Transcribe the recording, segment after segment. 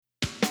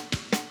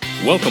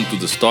Welcome to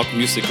the Stock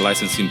Music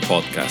Licensing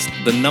Podcast,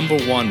 the number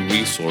one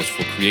resource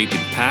for creating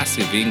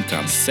passive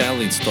income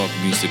selling stock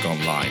music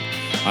online.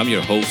 I'm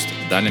your host,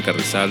 Daniel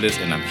Carrizales,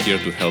 and I'm here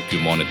to help you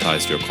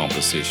monetize your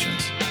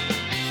compositions.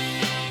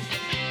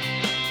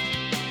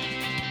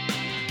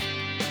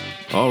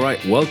 All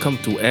right, welcome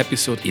to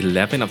episode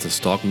 11 of the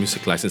Stock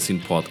Music Licensing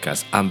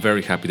Podcast. I'm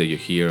very happy that you're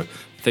here.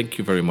 Thank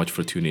you very much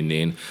for tuning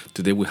in.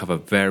 Today we have a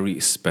very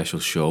special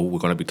show. We're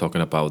going to be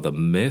talking about the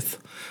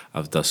myth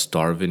of the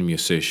starving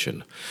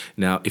musician.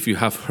 Now, if you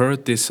have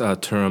heard this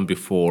term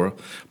before,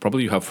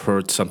 probably you have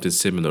heard something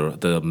similar,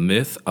 the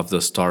myth of the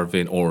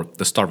starving, or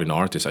the starving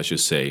artist, I should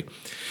say.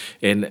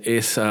 And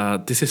this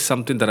is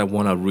something that I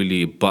want to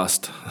really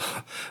bust,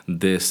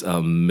 this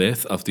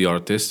myth of the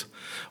artist,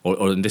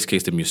 or in this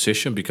case, the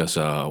musician, because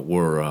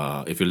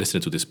if you're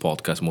listening to this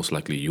podcast, most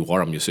likely you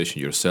are a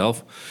musician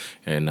yourself,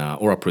 and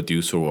or a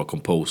producer or a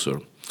composer.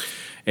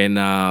 And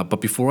but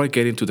before I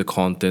get into the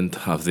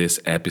content of this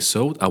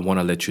episode, I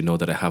want to let you know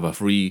that I have a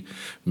free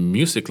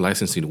music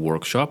licensing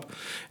workshop,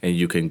 and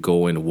you can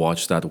go and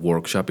watch that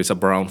workshop. It's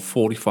around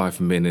 45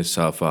 minutes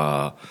of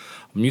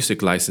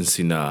music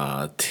licensing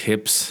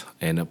tips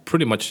and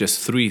pretty much just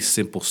 3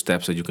 simple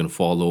steps that you can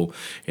follow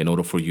in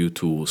order for you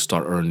to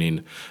start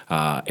earning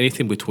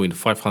anything between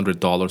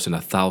 $500 and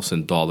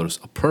 $1,000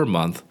 per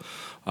month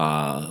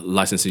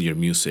licensing your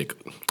music.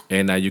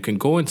 And you can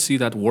go and see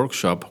that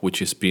workshop,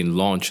 which is being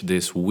launched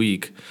this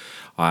week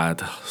at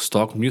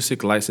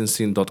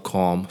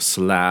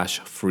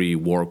stockmusiclicensing.com/free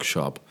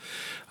workshop.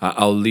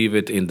 I'll leave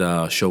it in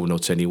the show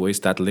notes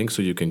anyways, that link,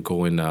 so you can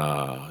go and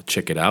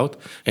check it out.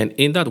 And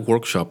in that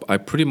workshop, I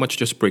pretty much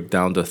just break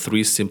down the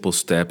 3 simple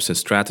steps and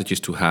strategies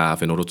to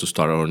have in order to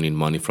start earning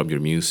money from your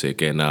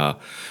music. And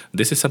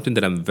this is something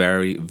that I'm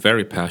very,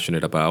 very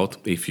passionate about.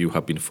 If you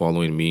have been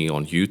following me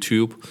on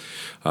YouTube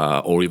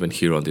or even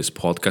here on this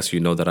podcast, you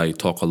know that I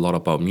talk a lot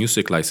about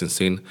music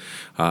licensing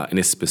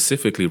and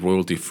specifically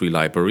royalty-free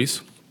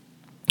libraries.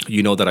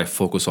 You know that I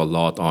focus a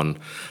lot on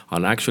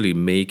actually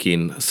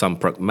making some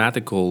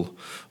pragmatical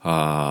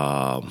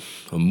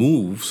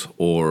moves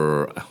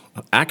or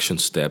action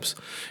steps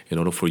in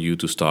order for you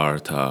to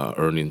start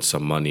earning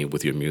some money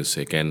with your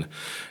music. And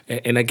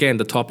again,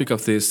 the topic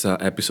of this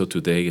episode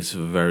today is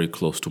very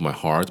close to my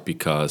heart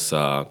because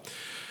I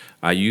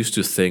used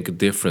to think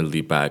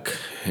differently back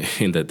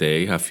in the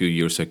day, a few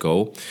years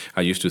ago.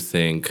 I used to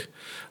think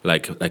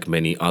like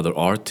many other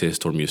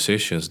artists or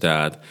musicians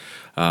that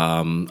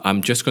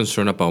I'm just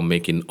concerned about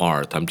making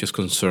art. I'm just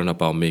concerned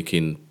about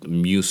making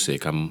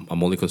music. I'm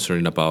only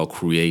concerned about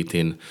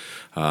creating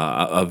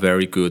a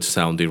very good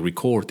sounding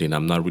recording.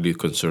 I'm not really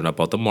concerned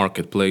about the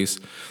marketplace.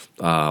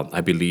 I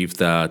believe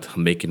that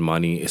making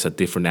money is a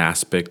different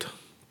aspect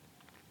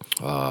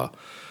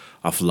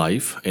of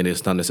life, and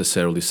it's not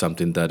necessarily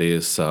something that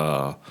is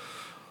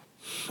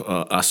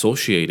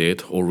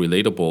associated or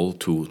relatable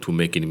to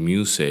making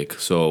music.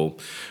 So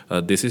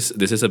this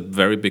is a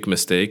very big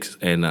mistake,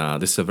 and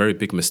this is a very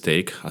big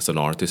mistake as an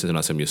artist and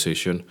as a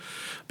musician,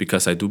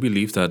 because I do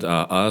believe that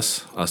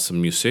us as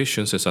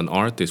musicians, as an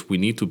artist, we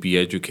need to be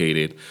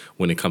educated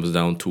when it comes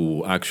down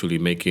to actually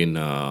making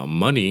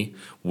money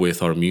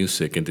with our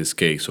music in this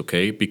case,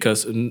 okay?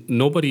 Because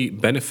nobody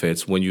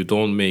benefits when you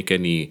don't make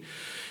any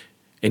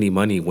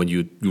money when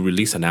you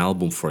release an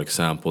album, for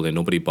example, and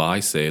nobody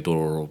buys it,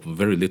 or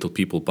very little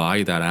people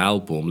buy that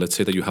album. Let's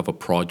say that you have a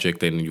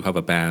project and you have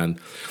a band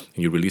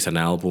and you release an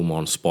album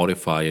on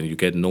Spotify and you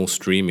get no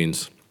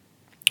streamings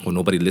or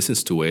nobody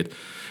listens to it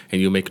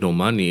and you make no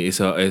money.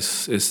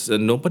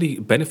 Nobody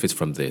benefits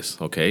from this,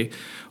 okay?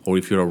 Or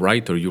if you're a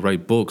writer, you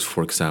write books,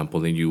 for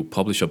example, and you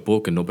publish a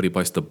book and nobody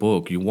buys the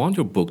book. You want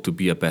your book to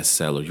be a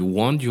bestseller. You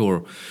want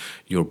your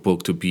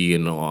book to be,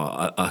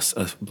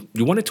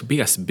 you want it to be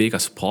as big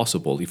as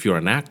possible. If you're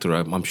an actor,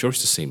 I'm sure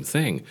it's the same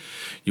thing.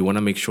 You want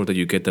to make sure that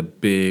you get the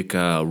big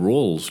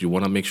roles. You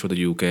want to make sure that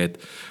you get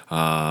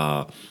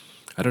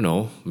I don't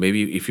know,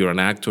 maybe if you're an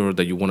actor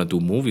that you want to do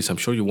movies, I'm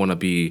sure you want to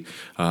be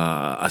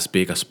as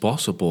big as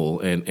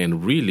possible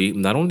and really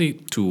not only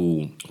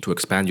to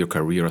expand your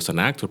career as an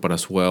actor, but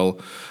as well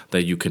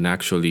that you can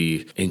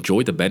actually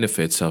enjoy the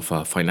benefits of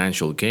a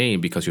financial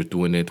gain because you're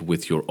doing it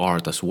with your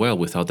art as well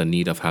without the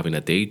need of having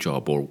a day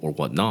job or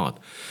whatnot.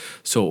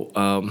 So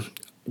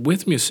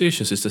with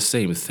musicians, it's the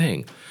same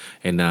thing.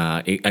 And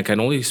I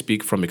can only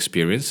speak from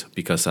experience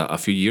because a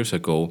few years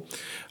ago,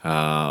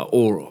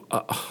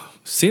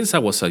 since I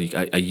was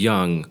a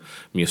young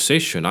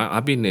musician,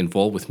 I've been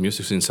involved with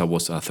music since I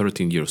was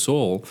 13 years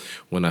old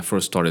when I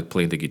first started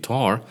playing the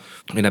guitar.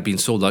 And I've been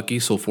so lucky,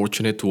 so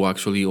fortunate to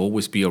actually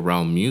always be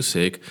around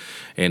music.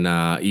 And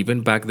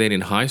even back then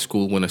in high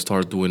school, when I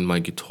started doing my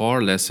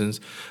guitar lessons,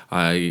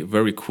 I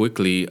very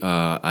quickly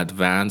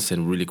advanced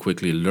and really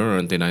quickly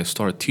learned. And I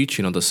started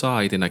teaching on the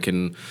side, and I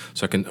can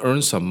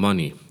earn some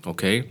money,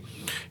 okay?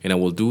 And I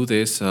will do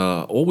this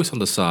always on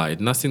the side.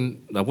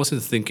 I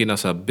wasn't thinking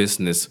as a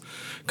business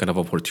kind of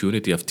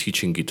opportunity of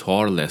teaching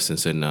guitar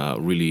lessons and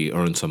really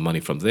earn some money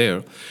from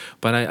there.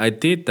 But I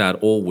did that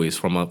always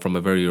from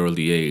a very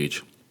early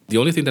age. The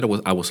only thing that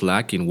I was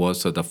lacking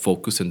was the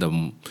focus and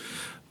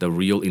the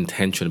real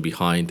intention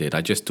behind it.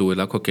 I just do it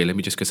like, okay, let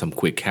me just get some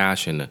quick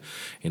cash, and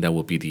that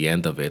will be the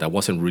end of it. I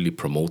wasn't really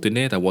promoting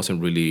it. I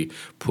wasn't really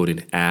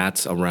putting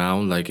ads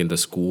around like in the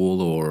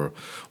school or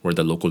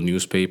the local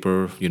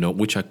newspaper,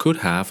 which I could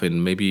have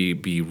and maybe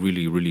be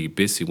really, really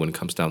busy when it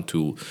comes down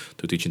to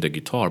teaching the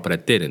guitar, but I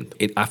didn't.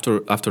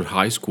 After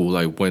high school,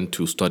 I went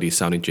to study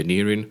sound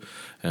engineering.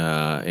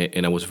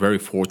 And I was very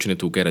fortunate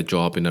to get a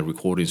job in a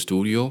recording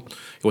studio.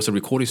 It was a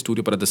recording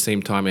studio, but at the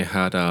same time, I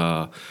had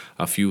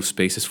a few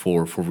spaces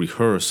for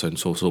rehearse, and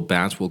so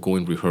bands will go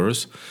and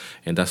rehearse,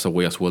 and that's the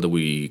way as well that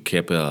we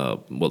kept.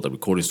 The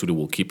recording studio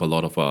will keep a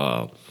lot of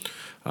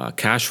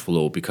cash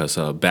flow because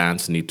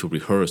bands need to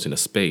rehearse in a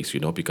space,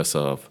 because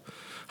of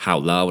how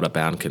loud a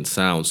band can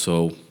sound.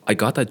 So I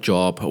got that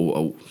job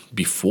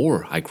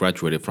before I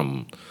graduated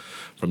from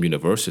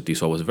university,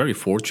 so I was very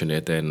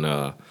fortunate and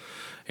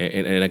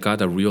I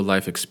got a real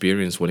life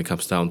experience when it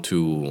comes down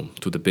to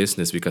the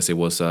business because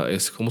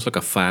it's almost like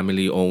a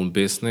family owned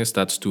business,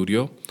 that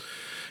studio,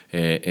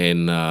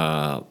 and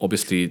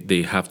obviously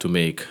they have to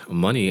make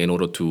money in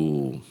order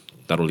to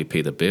not only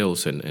pay the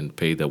bills and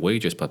pay the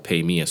wages but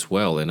pay me as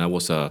well. And I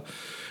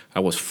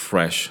was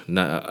fresh,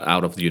 not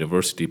out of the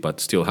university, but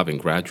still having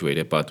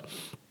graduated. But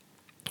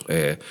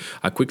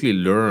I quickly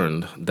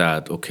learned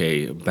that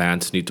okay,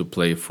 bands need to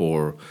play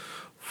for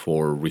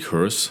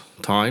rehearse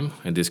time.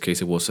 In this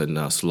case, it was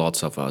in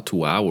slots of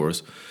 2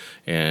 hours,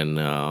 and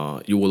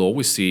you will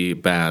always see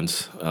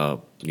bands,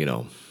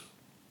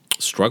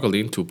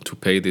 struggling to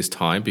pay this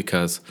time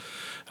because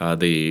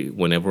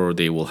whenever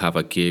they will have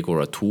a gig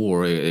or a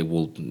tour, they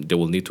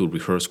will need to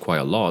rehearse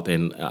quite a lot.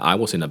 And I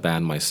was in a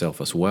band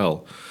myself as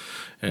well,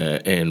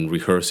 and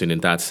rehearsing in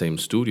that same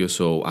studio,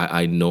 so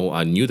I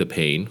knew the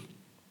pain.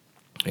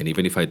 And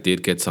even if I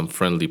did get some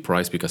friendly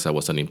price because I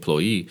was an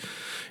employee,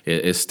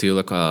 it's still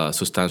like a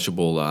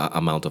substantial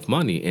amount of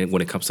money. And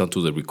when it comes down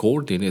to the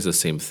recording, it's the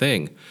same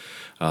thing.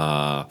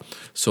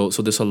 So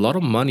there's a lot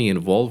of money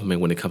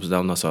involvement when it comes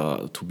down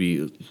to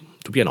be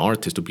an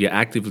artist, to be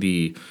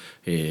actively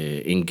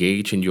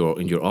engaged in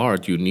your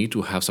art. You need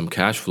to have some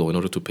cash flow in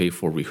order to pay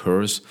for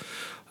rehearse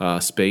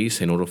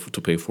space, in order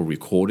to pay for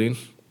recording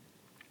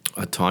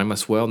time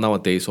as well.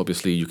 Nowadays,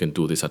 obviously, you can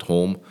do this at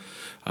home.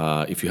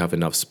 If you have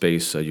enough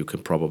space, you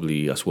can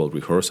probably as well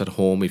rehearse at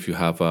home. If you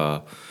have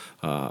a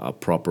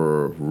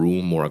proper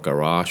room or a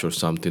garage or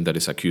something that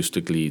is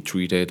acoustically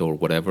treated or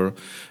whatever,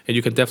 and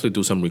you can definitely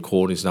do some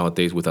recordings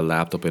nowadays with a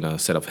laptop and a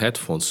set of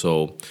headphones.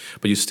 So,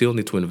 but you still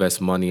need to invest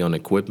money on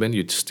equipment.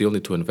 You still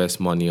need to invest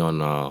money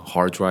on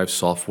hard drive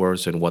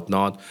softwares and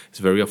whatnot. It's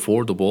very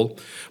affordable,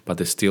 but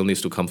it still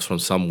needs to come from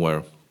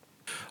somewhere.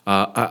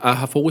 I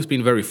have always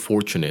been very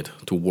fortunate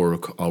to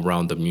work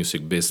around the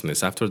music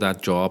business. After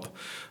that job,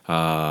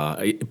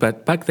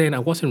 but back then I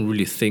wasn't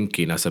really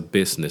thinking as a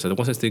business. I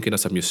wasn't thinking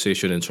as a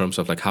musician in terms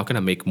of like how can I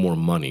make more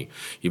money.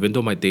 Even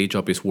though my day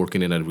job is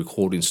working in a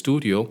recording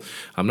studio,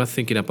 I'm not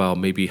thinking about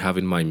maybe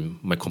having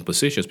my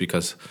compositions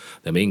because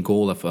the main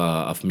goal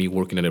of me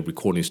working in a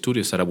recording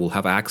studio is that I will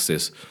have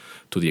access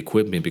to the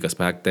equipment because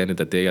back then in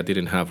the day I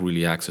didn't have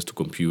really access to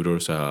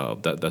computers.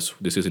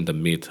 This is in the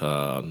mid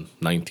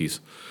 90s.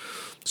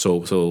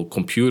 So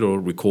computer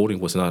recording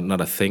was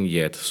not a thing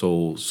yet,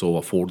 so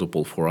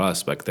affordable for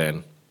us back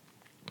then.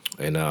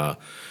 And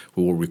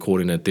we were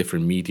recording a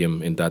different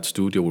medium in that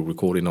studio. We were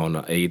recording on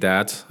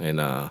ADAT and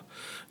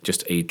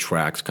just 8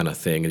 tracks kind of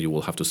thing, and you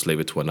will have to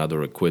slave it to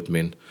another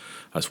equipment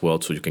as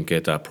well, so you can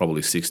get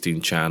probably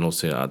 16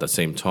 channels at the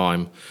same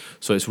time.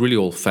 So it's really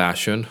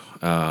old-fashioned,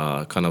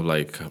 kind of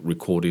like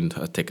recording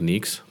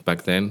techniques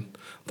back then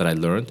that I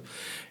learned.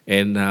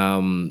 And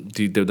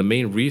the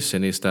main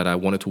reason is that I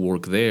wanted to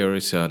work there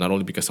is not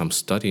only because I'm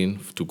studying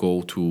to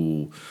go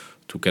to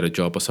get a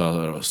job as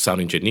a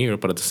sound engineer,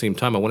 but at the same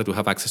time I wanted to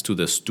have access to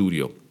the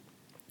studio.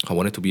 I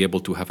wanted to be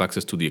able to have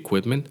access to the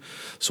equipment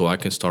so I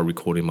can start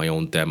recording my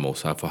own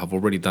demos. I've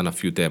already done a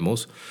few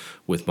demos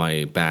with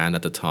my band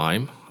at the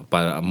time,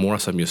 but more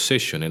as a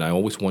musician, and I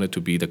always wanted to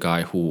be the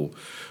guy who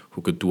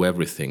could do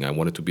everything. I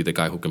wanted to be the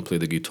guy who can play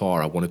the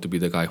guitar. I wanted to be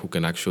the guy who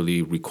can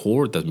actually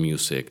record the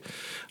music.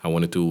 I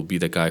wanted to be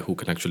the guy who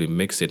can actually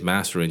mix it,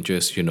 master, and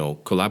just,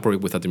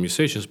 collaborate with other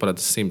musicians. But at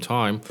the same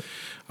time,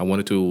 I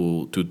wanted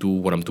to do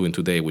what I'm doing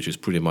today, which is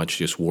pretty much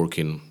just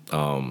working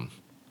on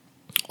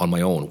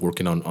my own,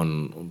 working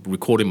on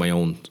recording my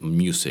own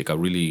music.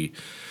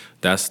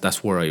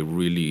 That's where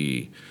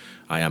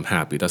I am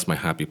happy. That's my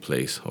happy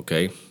place,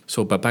 okay?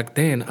 So, but back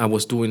then I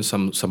was doing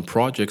some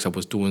projects. I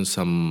was doing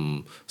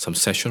some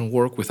session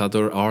work with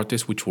other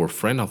artists, which were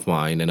friends of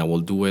mine, and I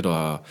will do it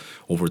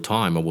over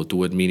time. I will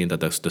do it meaning that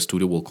the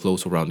studio will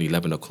close around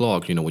 11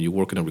 o'clock. When you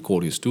work in a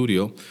recording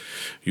studio,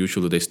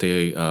 usually they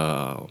stay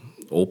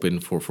open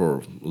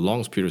for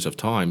long periods of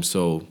time.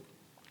 So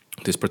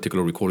this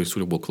particular recording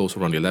studio will close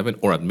around 11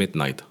 or at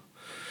midnight,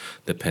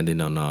 depending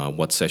on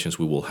what sessions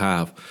we will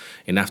have.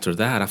 And after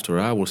that, after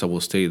hours, I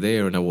will stay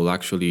there and I will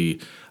actually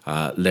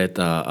let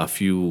a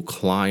few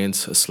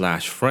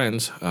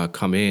clients/friends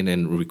come in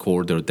and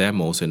record their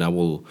demos, and I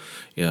will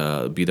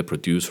be the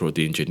producer or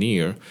the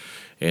engineer.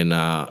 And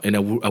I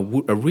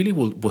really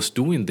was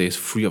doing this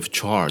free of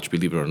charge,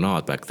 believe it or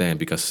not, back then,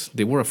 because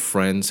they were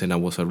friends, and I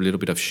was a little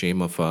bit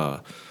ashamed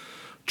of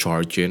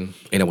charging,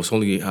 and I was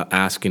only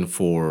asking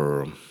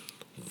for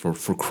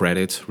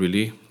credits,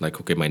 really, like,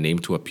 okay, my name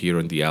to appear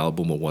on the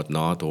album or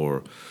whatnot,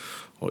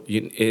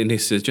 and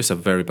it's just a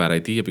very bad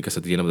idea, because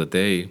at the end of the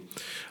day,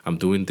 I'm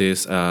doing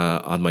this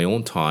on my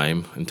own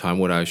time, in time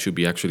where I should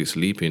be actually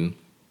sleeping.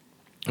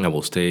 And I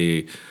will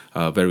stay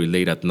very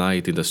late at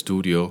night in the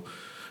studio.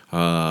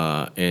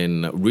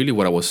 And really,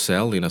 what I was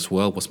selling as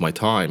well was my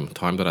time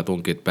that I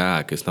don't get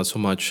back. It's not so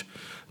much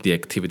the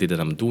activity that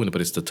I'm doing,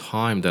 but it's the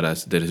time that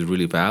is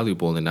really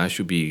valuable, and I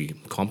should be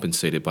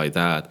compensated by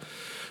that.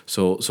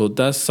 So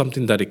that's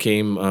something that it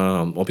came,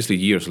 obviously,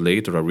 years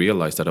later. I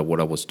realized that what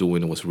I was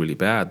doing was really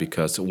bad,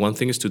 because one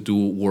thing is to do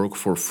work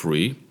for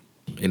free,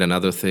 and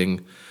another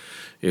thing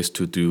is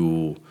to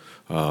do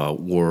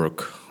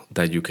work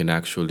that you can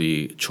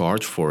actually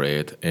charge for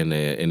it, and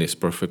it's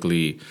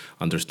perfectly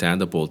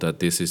understandable that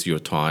this is your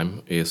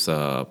time, is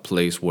a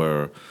place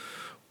where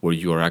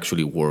you are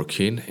actually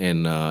working,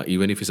 and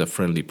even if it's a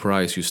friendly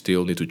price, you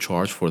still need to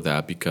charge for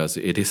that, because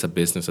it is a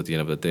business at the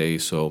end of the day.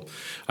 So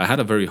I had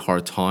a very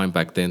hard time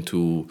back then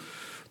to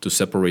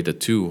separate the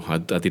two. I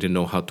didn't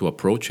know how to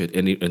approach it,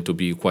 and to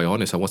be quite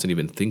honest, I wasn't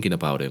even thinking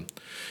about it.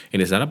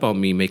 And it's not about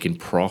me making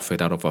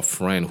profit out of a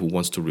friend who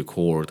wants to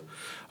record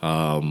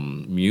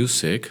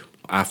music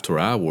after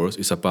hours.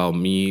 It's about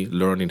me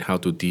learning how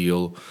to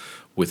deal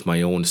with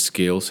my own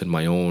skills and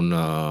my own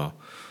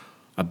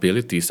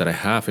abilities that I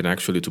have, and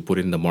actually to put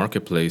it in the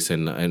marketplace.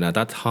 And at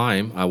that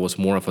time, I was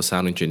more of a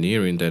sound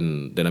engineering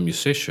than a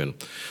musician.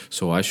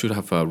 So I should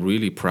have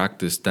really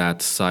practiced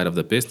that side of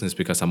the business,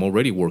 because I'm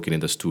already working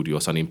in the studio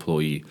as an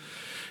employee.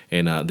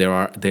 And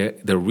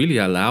they're really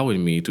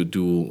allowing me to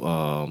do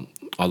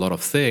a lot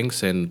of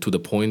things, and to the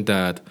point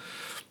that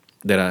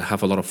I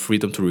have a lot of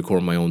freedom to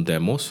record my own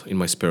demos in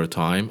my spare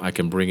time. I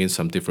can bring in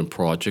some different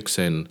projects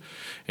and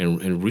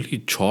really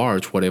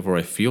charge whatever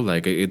I feel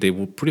like. They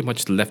will pretty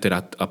much left it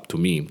up to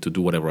me to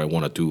do whatever I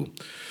want to do.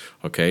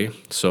 Okay,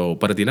 so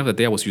but at the end of the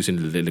day, I was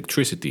using the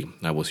electricity,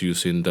 I was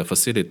using the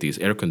facilities,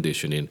 air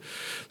conditioning.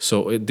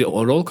 So it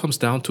all comes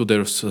down to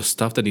there's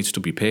stuff that needs to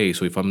be paid.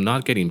 So if I'm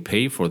not getting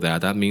paid for that,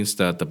 that means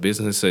that the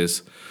business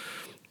is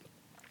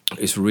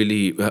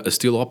really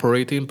still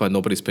operating, but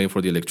nobody's paying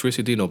for the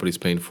electricity, nobody's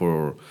paying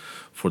for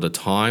the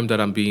time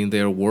that I'm being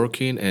there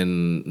working,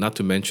 and not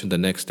to mention the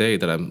next day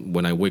that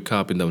when I wake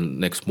up in the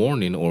next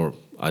morning, or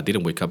I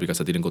didn't wake up because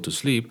I didn't go to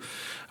sleep,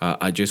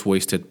 I just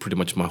wasted pretty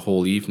much my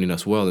whole evening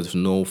as well. There's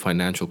no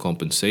financial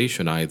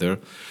compensation either,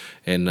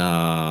 and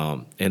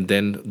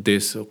then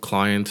this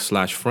client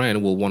slash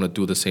friend will want to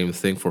do the same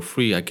thing for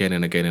free again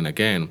and again and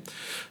again.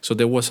 So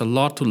there was a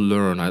lot to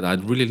learn. I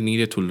really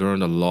needed to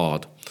learn a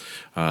lot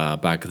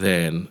back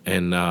then,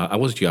 and I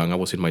was young. I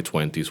was in my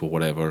 20s or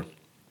whatever,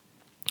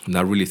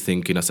 not really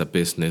thinking as a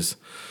business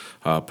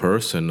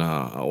person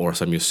or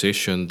as a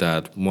musician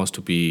that wants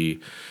to be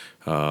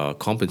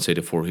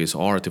compensated for his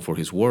art and for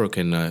his work.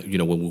 And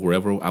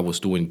wherever I was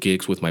doing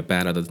gigs with my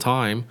band at the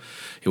time,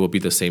 it would be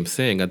the same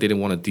thing. I didn't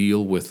want to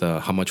deal with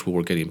how much we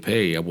were getting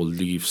paid. I would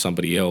leave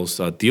somebody else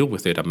deal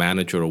with it, a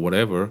manager or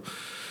whatever,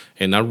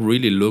 and not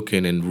really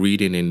looking and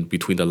reading in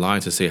between the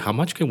lines and say, how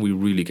much can we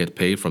really get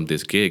paid from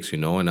these gigs,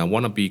 And I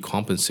want to be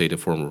compensated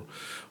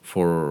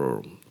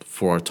for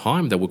our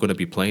time that we're going to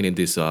be playing in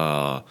this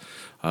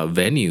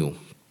venue.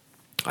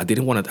 I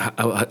didn't want to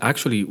I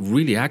actually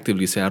really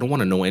actively say, I don't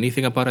want to know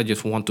anything about it. I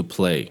just want to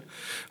play.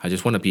 I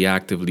just want to be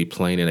actively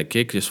playing in a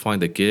gig, just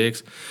find the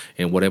gigs,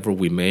 and whatever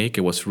we make,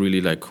 it was really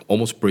like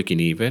almost breaking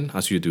even,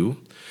 as you do.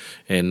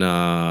 And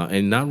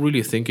not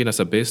really thinking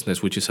as a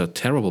business, which is a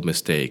terrible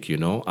mistake,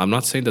 I'm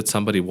not saying that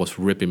somebody was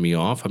ripping me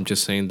off. I'm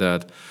just saying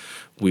that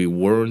we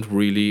weren't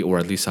really, or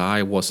at least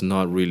I was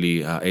not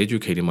really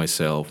educating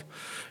myself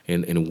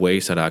in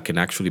ways that I can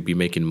actually be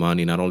making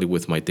money, not only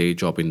with my day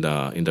job in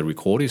the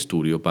recording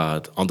studio,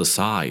 but on the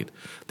side.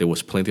 There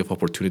was plenty of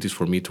opportunities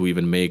for me to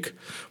even make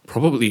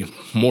probably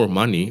more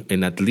money,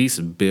 and at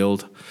least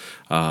build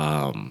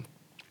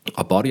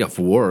a body of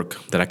work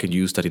that I can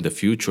use that in the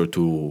future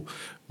to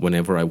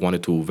whenever I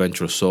wanted to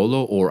venture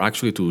solo, or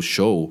actually to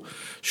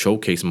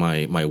showcase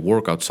my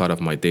work outside of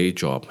my day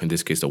job, in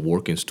this case the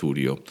working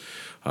studio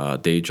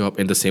day job.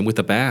 And the same with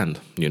the band,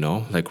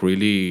 like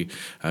really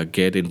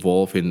get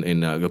involved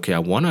in okay, I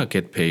want to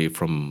get paid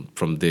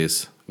from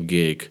this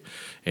gig,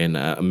 and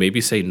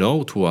maybe say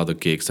no to other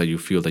gigs that you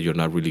feel that you're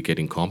not really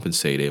getting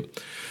compensated.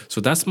 So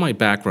that's my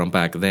background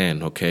back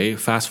then, okay?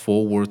 Fast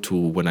forward to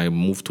when I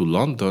moved to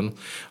London,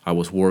 I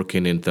was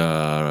working in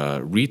the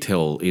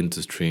retail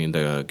industry, in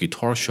the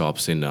guitar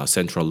shops in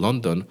central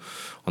London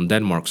on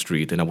Denmark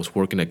Street, and I was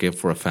working again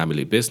for a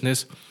family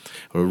business.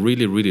 I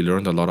really, really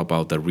learned a lot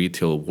about the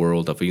retail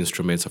world of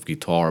instruments, of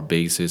guitar,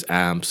 basses,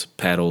 amps,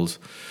 pedals,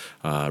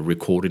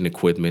 recording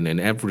equipment, and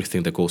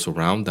everything that goes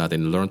around that,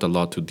 and learned a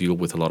lot to deal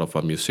with a lot of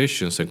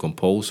musicians and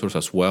composers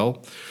as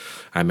well.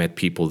 I met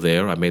people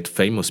there. I met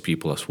famous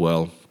people as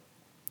well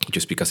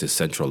just because it's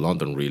central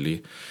London,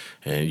 really.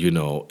 And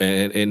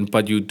and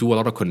but you do a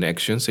lot of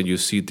connections, and you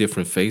see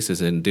different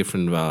faces and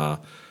different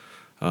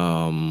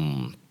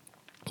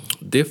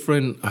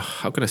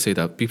how can I say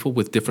that, people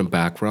with different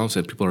backgrounds,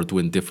 and people are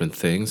doing different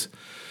things.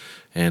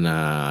 And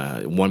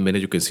one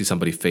minute you can see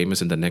somebody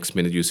famous, and the next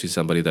minute you see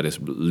somebody that is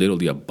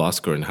literally a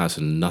busker and has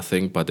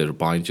nothing, but they're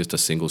buying just a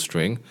single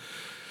string.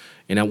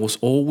 And I was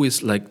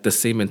always like the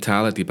same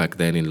mentality back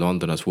then in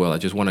London as well. I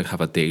just want to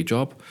have a day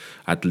job.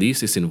 At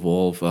least it's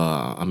involved.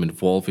 I'm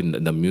involved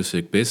in the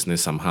music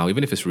business somehow.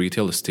 Even if it's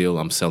retail, still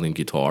I'm selling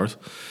guitars,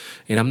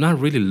 and I'm not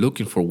really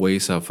looking for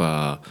ways of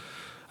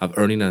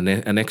earning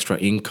an extra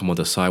income on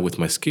the side with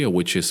my skill.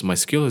 Which is, my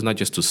skill is not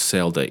just to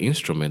sell the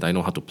instrument. I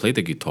know how to play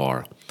the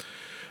guitar,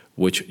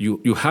 which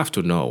you have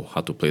to know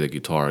how to play the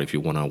guitar if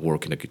you want to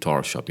work in a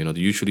guitar shop.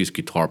 Usually it's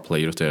guitar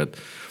players that,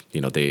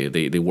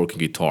 they work in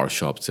guitar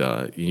shops.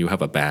 You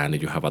have a band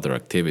and you have other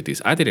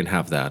activities. I didn't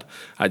have that.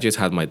 I just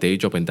had my day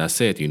job and that's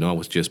it. I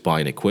was just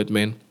buying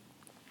equipment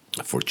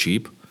for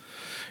cheap.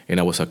 And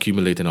I was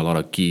accumulating a lot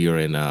of gear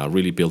and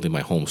really building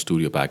my home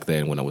studio back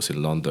then when I was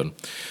in London.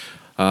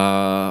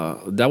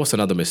 That was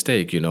another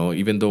mistake,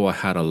 even though I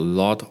had a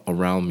lot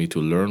around me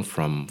to learn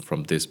from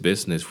this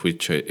business,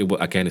 which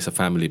again is a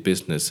family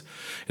business.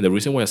 And the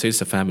reason why I say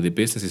it's a family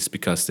business is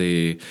because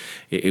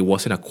it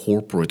wasn't a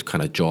corporate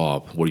kind of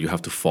job where you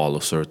have to follow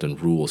certain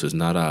rules. It's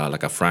not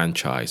like a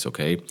franchise,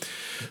 okay?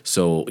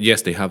 So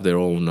yes, they have their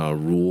own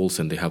rules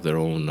and they have their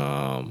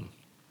own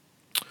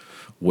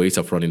ways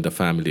of running the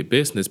family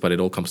business, but it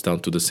all comes down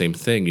to the same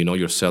thing.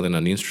 You're selling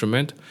an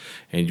instrument,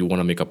 and you want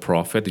to make a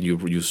profit, and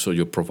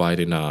you're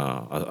providing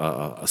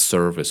a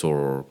service,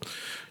 or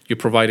you're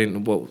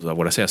providing, well,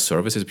 when I say a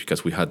service is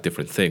because we had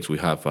different things. We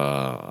have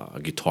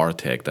a guitar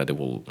tech that it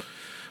will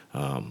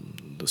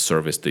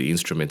service the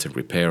instruments and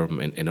repair them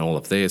and all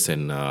of this,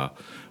 and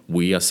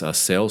we as a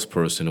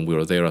salesperson, we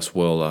were there as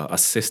well,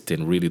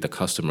 assisting really the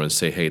customer and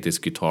say, hey, this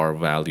guitar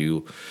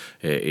value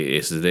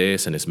is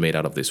this, and it's made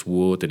out of this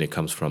wood, and it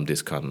comes from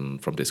this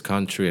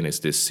country, and it's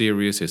this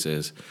series,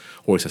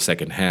 or it's a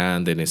second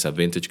hand, and it's a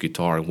vintage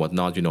guitar and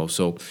whatnot,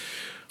 So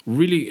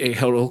really,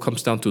 it all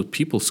comes down to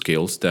people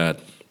skills that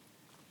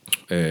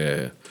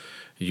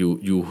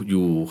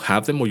you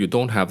have them or you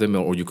don't have them,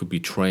 or you could be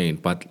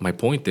trained. But my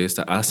point is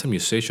that as a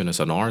musician, as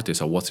an artist,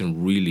 I wasn't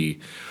really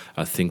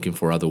thinking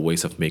for other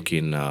ways of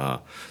making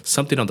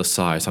something on the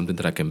side, something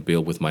that I can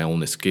build with my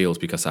own skills,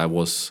 because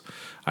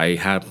I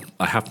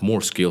have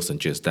more skills than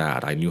just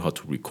that. I knew how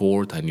to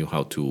record. I knew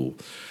how to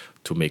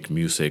make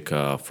music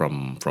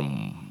from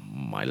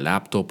my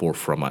laptop or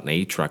from an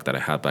 8-track that I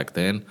had back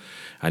then.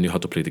 I knew how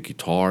to play the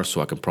guitar, so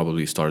I can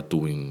probably start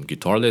doing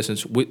guitar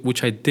lessons,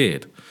 which I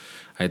did.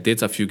 I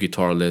did a few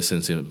guitar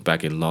lessons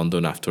back in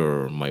London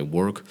after my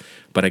work,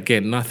 but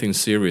again, nothing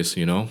serious,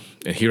 And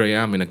here I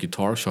am in a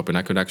guitar shop, and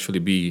I could actually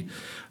be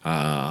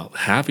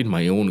having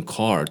my own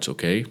cards,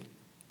 okay,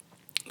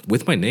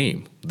 with my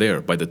name there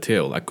by the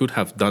tail. I could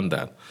have done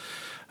that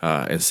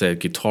and said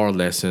guitar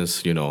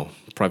lessons,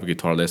 private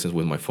guitar lessons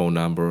with my phone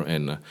number,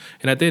 and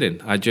I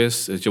didn't.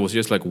 It was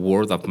just like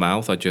word of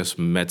mouth. I just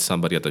met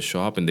somebody at the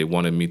shop, and they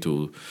wanted me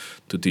to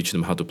teach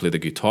them how to play the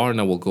guitar, and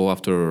I will go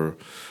after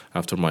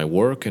my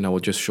work, and I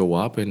would just show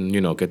up and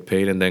get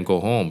paid and then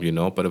go home,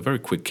 but a very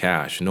quick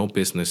cash, no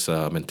business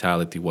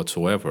mentality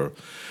whatsoever,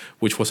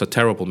 which was a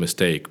terrible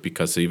mistake,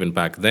 because even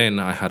back then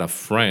I had a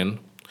friend,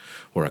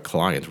 or a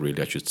client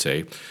really I should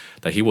say,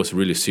 that he was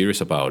really serious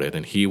about it,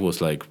 and he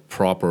was like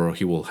proper.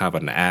 He will have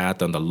an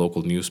ad on the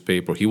local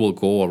newspaper. He will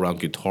go around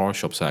guitar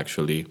shops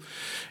actually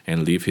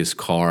and leave his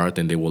card,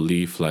 and they will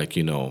leave like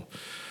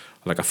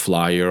like a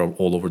flyer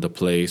all over the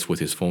place with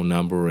his phone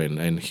number,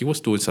 and he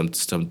was doing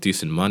some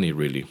decent money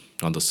really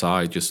on the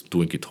side, just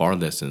doing guitar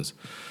lessons.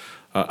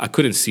 I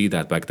couldn't see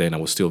that back then. I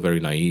was still very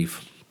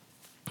naive,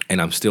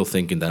 and I'm still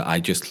thinking that I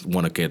just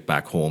want to get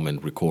back home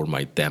and record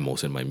my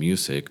demos and my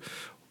music,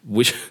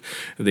 which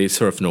they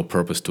serve no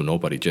purpose to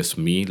nobody, just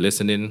me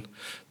listening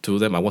to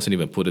them. I wasn't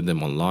even putting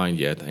them online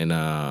yet,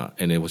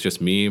 and it was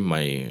just me,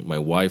 my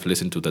wife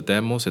listening to the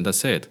demos, and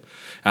that's it.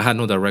 I had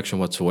no direction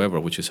whatsoever,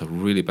 which is a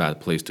really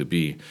bad place to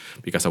be,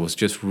 because I was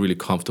just really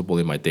comfortable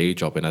in my day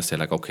job, and I said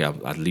like, okay,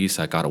 at least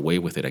I got away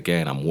with it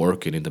again. I'm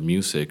working in the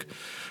music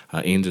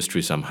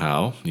industry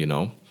somehow,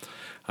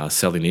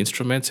 selling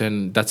instruments,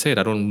 and that's it.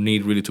 I don't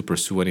need really to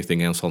pursue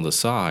anything else on the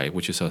side,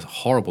 which is a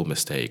horrible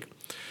mistake.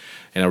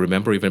 And I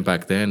remember even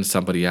back then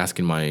somebody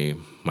asking my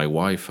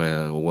wife,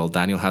 well,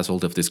 Daniel has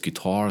all of these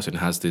guitars and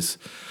has this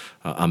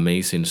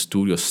amazing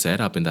studio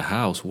setup in the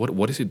house.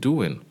 What is he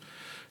doing?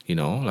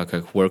 Like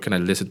where can I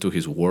listen to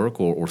his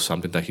work or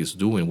something that he's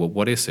doing? Well,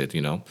 what is it,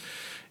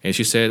 And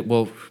she said,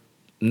 well,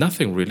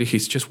 nothing really.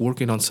 He's just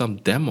working on some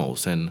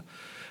demos.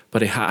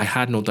 But I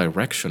had no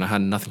direction. I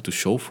had nothing to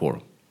show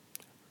for.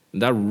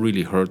 And that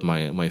really hurt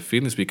my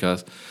feelings,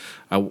 because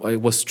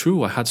it was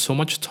true. I had so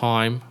much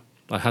time.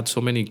 I had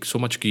so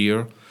much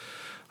gear.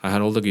 I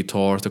had all the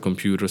guitars, the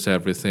computers,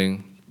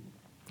 everything.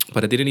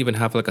 but I didn't even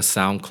have like a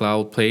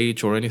SoundCloud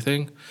page or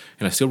anything.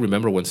 And I still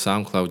remember when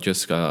SoundCloud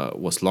just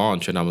was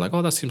launched, and I'm like,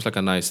 oh, that seems like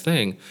a nice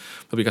thing.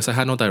 But because I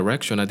had no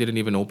direction, I didn't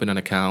even open an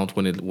account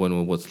when it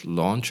was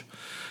launched.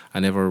 I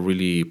never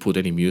really put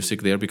any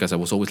music there because I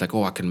was always like,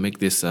 oh, I can make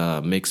this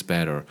mix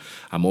better.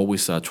 I'm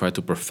always trying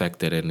to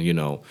perfect it, and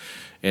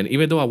and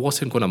even though I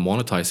wasn't going to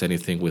monetize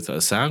anything with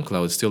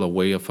SoundCloud, it's still a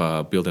way of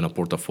building a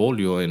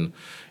portfolio and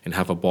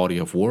have a body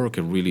of work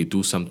and really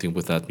do something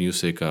with that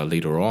music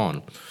later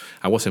on.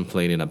 I wasn't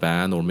playing in a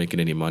band or making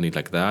any money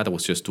like that. I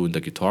was just doing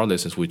the guitar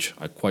lessons, which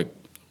I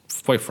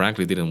quite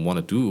frankly didn't want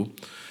to do.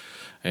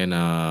 And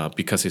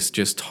because it's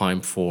just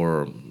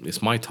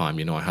it's my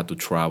time. I had to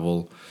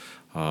travel.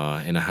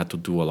 And I had to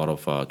do a lot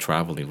of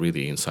traveling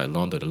really inside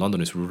London. And London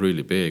is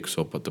really big,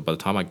 so by the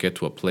time I get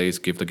to a place,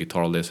 give the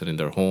guitar lesson in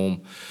their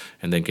home,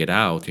 and then get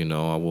out,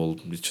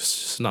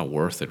 it's not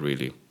worth it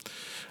really.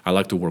 I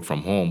like to work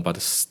from home,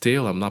 but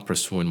still I'm not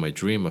pursuing my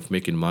dream of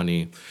making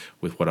money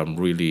with what I'm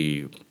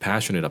really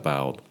passionate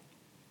about.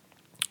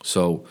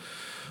 So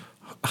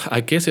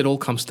I guess it all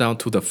comes down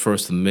to the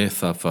first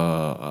myth of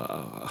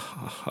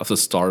a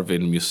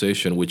starving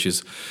musician, which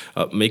is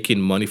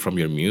making money from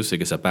your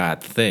music is a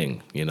bad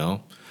thing.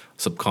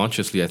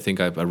 Subconsciously, I think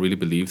I really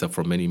believed that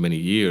for many many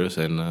years,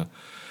 and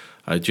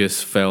I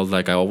just felt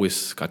like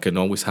I can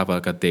always have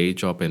like a day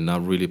job and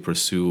not really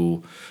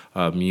pursue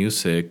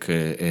music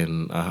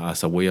and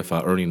as a way of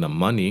earning the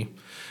money.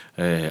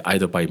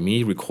 Either by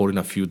me recording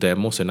a few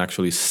demos and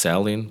actually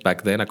selling.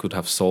 Back then, I could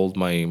have sold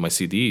my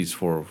CDs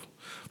for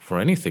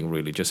anything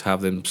really, just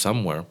have them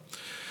somewhere,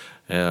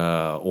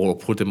 or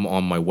put them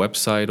on my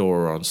website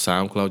or on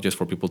SoundCloud just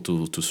for people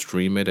to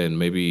stream it and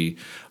maybe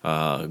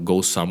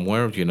go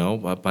somewhere,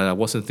 But I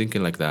wasn't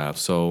thinking like that.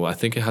 So I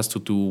think it has to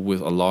do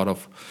with a lot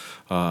of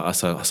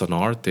as an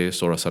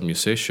artist or as a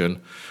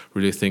musician,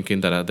 really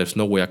thinking that there's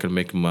no way I can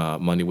make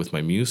money with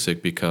my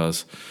music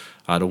because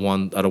I don't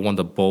want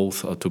the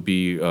both to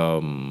be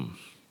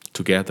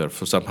together.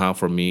 So somehow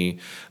for me,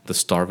 the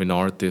starving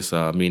artist,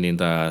 meaning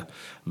that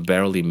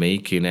barely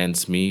making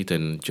ends meet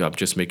and I'm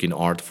just making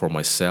art for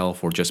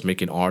myself or just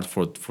making art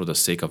for the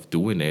sake of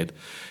doing it,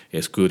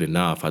 is good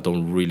enough. I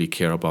don't really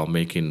care about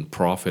making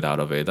profit out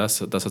of it.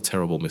 That's a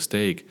terrible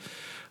mistake.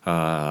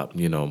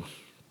 When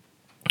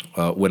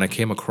I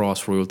came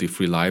across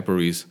royalty-free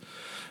libraries,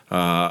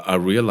 I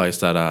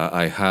realized that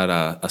I had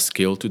a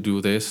skill to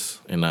do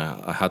this, and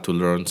I had to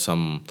learn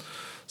some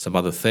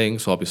other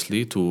things,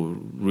 obviously,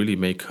 to really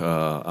make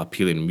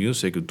appealing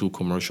music, do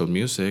commercial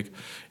music,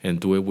 and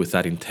do it with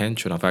that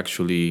intention of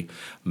actually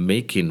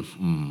making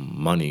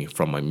money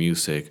from my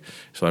music.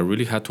 So I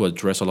really had to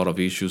address a lot of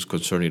issues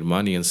concerning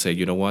money and say,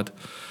 you know what?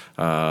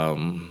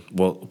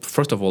 Well,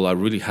 first of all, I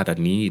really had a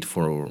need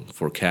for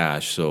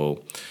cash,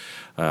 so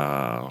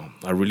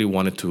I really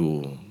wanted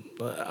to.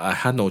 I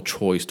had no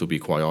choice, to be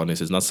quite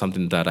honest. It's not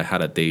something that I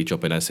had a day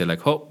job and I say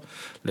like, oh,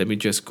 let me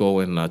just go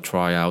and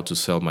try out to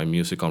sell my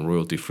music on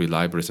royalty-free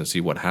libraries and see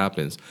what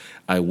happens.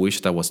 I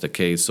wish that was the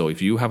case. So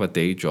if you have a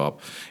day job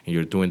and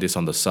you're doing this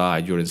on the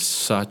side, you're in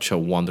such a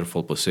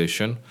wonderful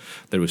position.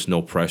 There is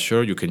no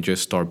pressure. You can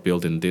just start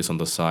building this on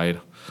the side.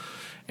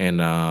 And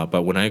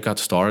but when I got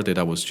started,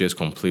 I was just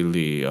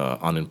completely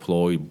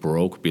unemployed,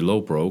 broke, below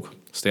broke,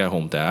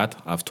 stay-at-home dad.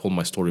 I've told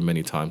my story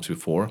many times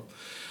before.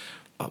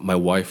 My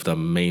wife, the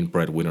main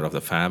breadwinner of the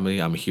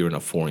family. I'm here in a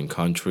foreign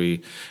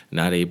country,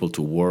 not able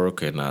to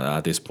work, and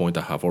at this point,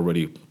 I have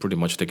already pretty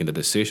much taken the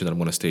decision that I'm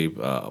going to stay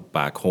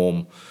back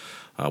home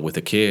with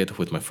the kid,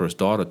 with my first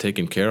daughter,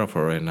 taking care of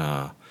her, and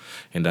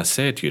that's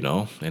it.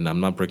 And I'm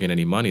not bringing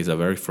any money. It's the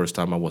very first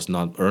time I was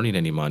not earning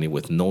any money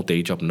with no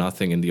day job,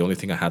 nothing, and the only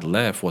thing I had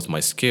left was my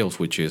skills,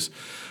 which is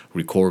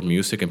record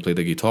music and play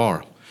the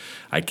guitar.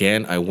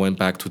 Again, I went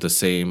back to the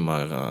same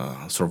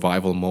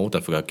survival mode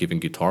of giving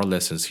guitar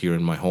lessons here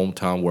in my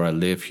hometown where I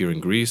live here in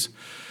Greece.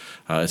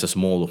 It's a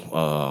small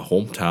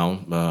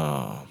hometown,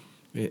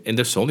 and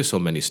there's only so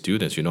many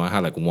students. I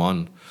had like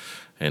one,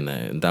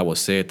 and that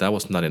was it. That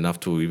was not enough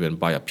to even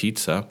buy a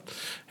pizza.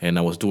 And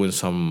I was doing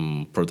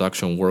some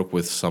production work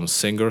with some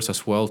singers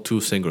as well, two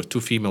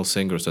female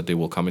singers that they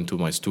will come into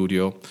my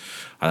studio.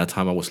 At that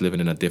time, I was living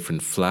in a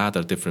different flat,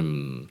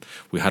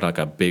 we had like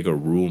a bigger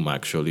room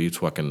actually,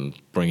 so I can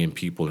bring in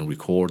people and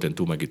record and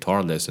do my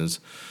guitar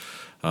lessons.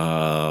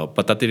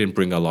 But that didn't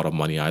bring a lot of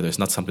money either. It's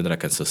not something that I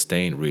can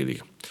sustain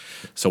really.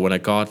 So when I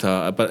got,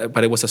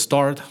 but it was a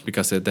start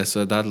because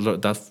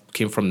that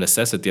came from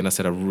necessity, and I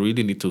said I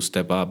really need to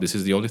step up. This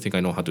is the only thing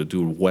I know how to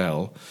do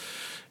well,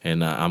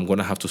 and I'm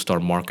gonna have to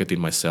start marketing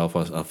myself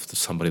as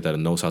somebody that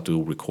knows how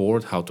to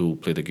record, how to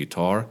play the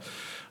guitar.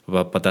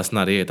 But that's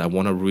not it. I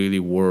want to really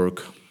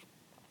work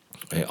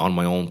on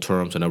my own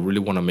terms, and I really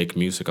want to make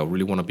music. I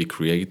really want to be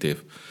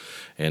creative.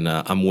 And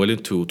I'm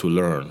willing to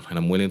learn, and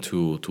I'm willing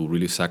to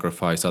really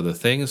sacrifice other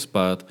things,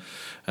 but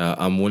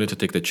I'm willing to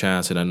take the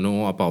chance. And I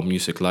know about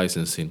music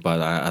licensing,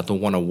 but I don't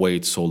want to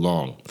wait so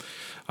long.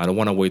 I don't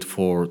want to wait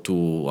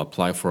to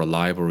apply for a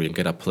library and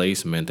get a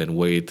placement and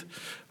wait,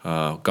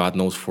 God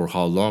knows for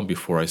how long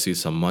before I see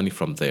some money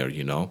from there.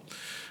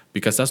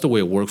 because that's the way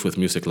it works with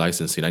music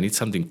licensing. I need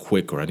something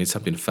quicker, I need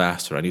something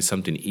faster, I need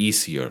something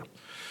easier.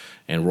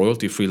 And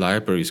royalty-free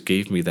libraries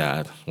gave me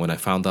that. When I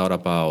found out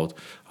about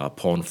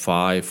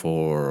Pond5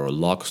 or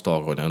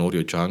Lockstock or an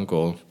Audio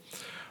Jungle,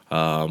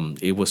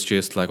 it was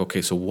just like,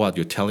 okay, so what?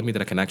 You're telling me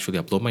that I can actually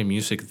upload my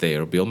music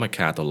there, build my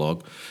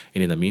catalog,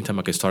 and in the meantime,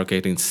 I can start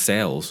getting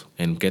sales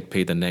and get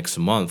paid the next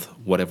month,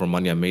 whatever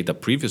money I made the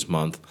previous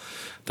month.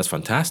 That's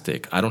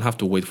fantastic. I don't have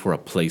to wait for a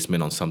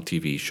placement on some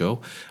TV show.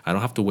 I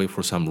don't have to wait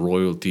for some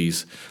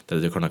royalties that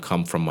they're going to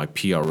come from my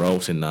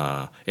PROs in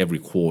every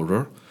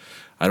quarter.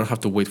 I don't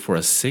have to wait for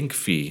a sync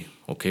fee,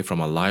 okay,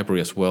 from a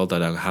library as well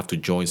that I have to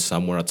join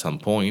somewhere at some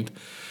point.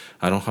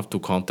 I don't have to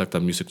contact a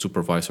music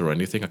supervisor or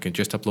anything. I can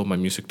just upload my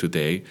music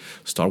today,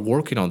 start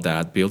working on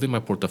that, building my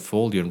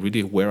portfolio, and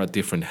really wear a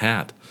different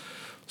hat.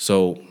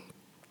 So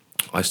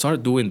I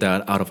started doing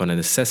that out of a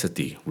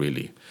necessity,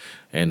 really,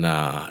 and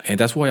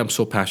that's why I'm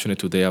so passionate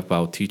today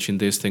about teaching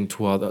this thing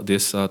to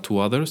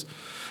others,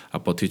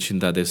 about teaching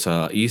that there's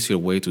a easier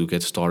way to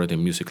get started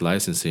in music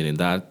licensing, and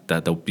that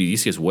the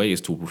easiest way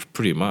is to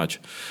pretty much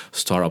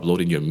start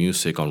uploading your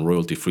music on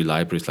royalty-free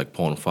libraries like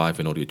Pond5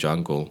 and Audio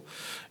Jungle,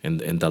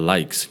 and the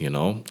likes, you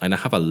know. And I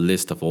have a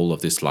list of all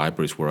of these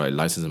libraries where I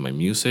license my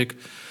music.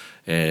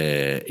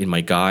 In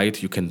my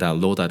guide, you can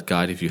download that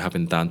guide if you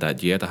haven't done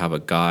that yet. I have a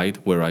guide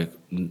where I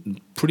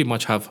pretty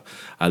much have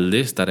a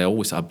list that I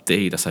always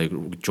update as I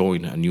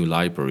join new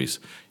libraries.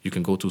 You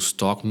can go to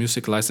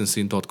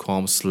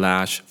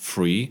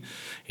stockmusiclicensing.com/free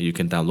and you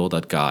can download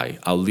that guide.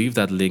 I'll leave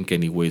that link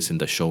anyways in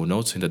the show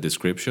notes in the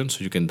description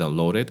so you can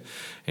download it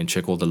and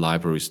check all the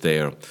libraries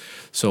there.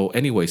 So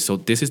anyway, so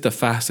this is the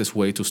fastest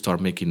way to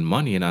start making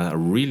money, and I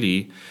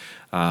really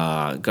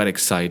got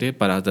excited,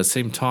 but at the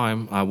same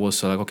time, I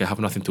was like, okay, I have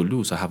nothing to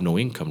lose. I have no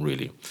income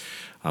really.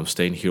 I'm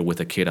staying here with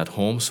a kid at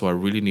home, so I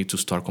really need to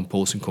start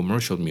composing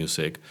commercial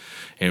music,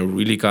 and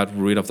really got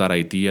rid of that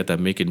idea that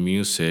making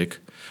music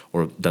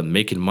or that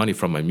making money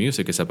from my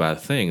music is a bad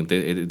thing.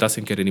 It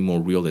doesn't get any more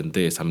real than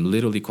this. I'm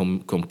literally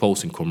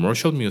composing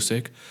commercial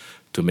music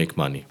to make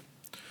money.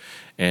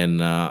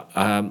 And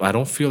I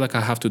don't feel like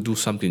I have to do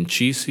something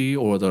cheesy,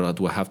 or that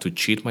do I have to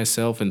cheat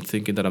myself in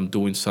thinking that I'm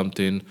doing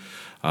something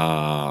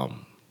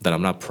that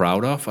I'm not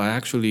proud of. I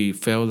actually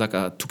felt like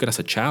I took it as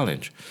a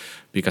challenge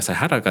because I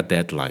had like a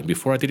deadline.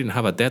 Before, I didn't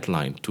have a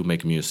deadline to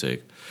make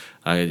music.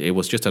 It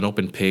was just an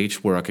open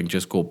page where I can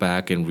just go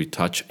back and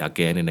retouch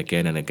again and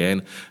again and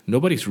again.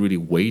 Nobody's really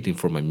waiting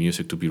for my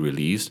music to be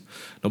released.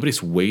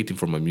 Nobody's waiting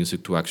for my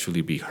music to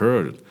actually be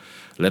heard,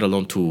 let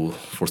alone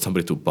for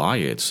somebody to buy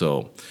it.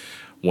 So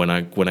when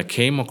I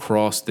came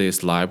across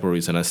these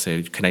libraries and I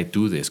said, can I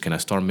do this? Can I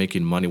start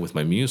making money with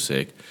my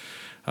music?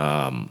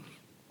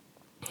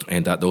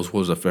 And those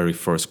was the very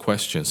first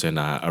questions, and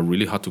I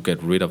really had to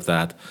get rid of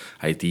that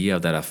idea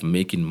that of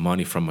making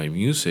money from my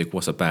music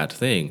was a bad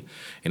thing.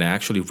 And I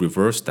actually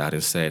reversed that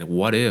and said,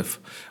 what if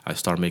I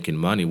start making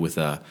money with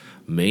a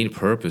main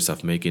purpose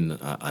of making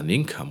an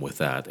income with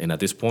that? And at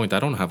this point, I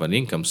don't have an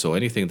income, so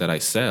anything that I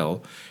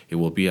sell, it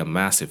will be a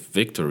massive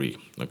victory,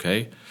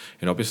 okay?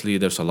 And obviously,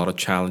 there's a lot of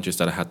challenges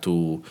that I had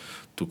to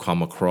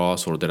come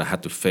across, or that I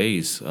had to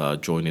face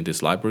joining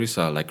these libraries,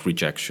 like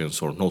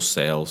rejections or no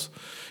sales.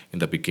 In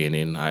the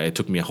beginning, it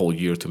took me a whole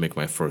year to make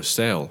my first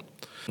sale.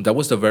 That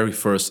was the very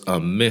first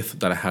myth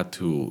that I had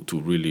to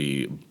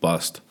really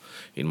bust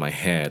in my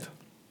head.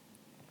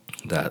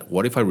 That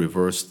what if I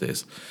reverse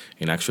this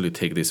and actually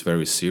take this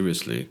very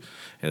seriously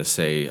and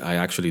say, I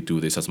actually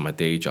do this as my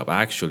day job.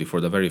 Actually,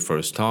 for the very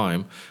first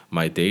time,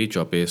 my day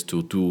job is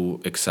to do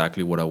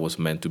exactly what I was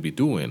meant to be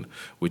doing,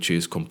 which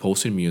is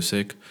composing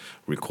music,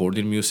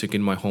 recording music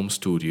in my home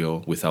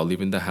studio without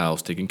leaving the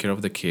house, taking care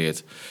of the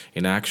kids,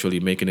 and actually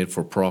making it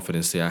for profit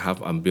and say,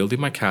 I'm building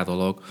my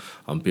catalog,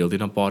 I'm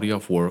building a body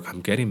of work,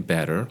 I'm getting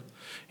better,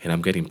 and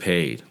I'm getting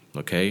paid,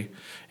 okay?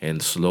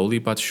 And slowly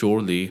but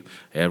surely,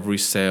 every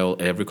sale,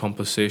 every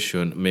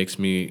composition makes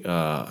me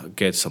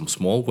get some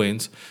small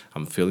wins.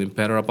 I'm feeling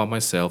better about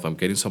myself. I'm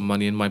getting some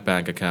money in my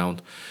bank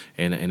account,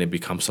 and it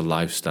becomes a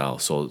lifestyle.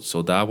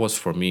 So that was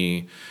for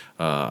me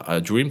a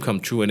dream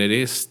come true, and it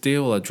is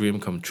still a dream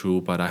come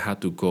true, but I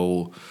had to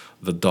go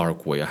the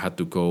dark way. I had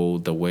to go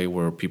the way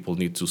where people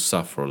need to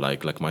suffer,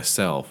 like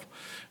myself.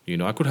 You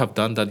know, I could have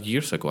done that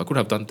years ago. I could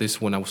have done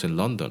this when I was in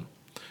London,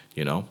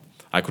 you know.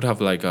 I could have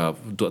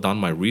done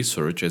my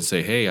research and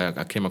say, hey,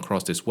 I came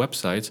across this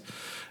website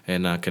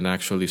and I can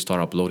actually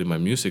start uploading my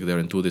music there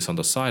and do this on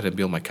the side and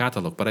build my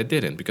catalog. But I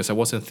didn't, because I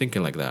wasn't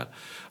thinking like that.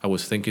 I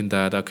was thinking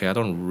that, okay, I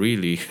don't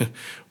want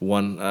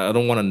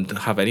to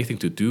have anything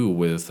to do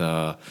with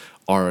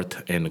art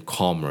and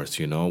commerce,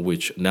 you know,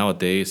 which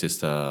nowadays is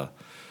the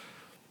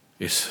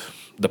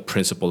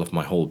principle of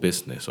my whole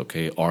business,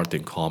 okay? Art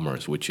and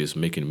commerce, which is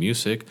making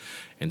music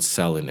and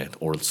selling it,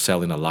 or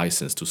selling a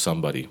license to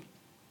somebody.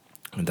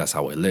 And that's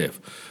how I live.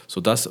 So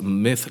that's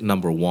myth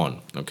number one,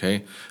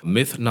 okay?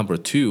 Myth number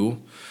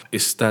two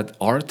is that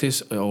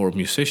artists or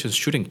musicians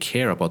shouldn't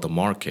care about the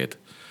market.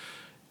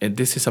 and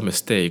this is a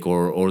mistake,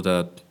 or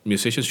that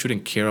musicians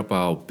shouldn't care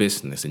about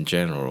business in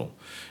general.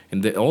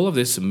 And all of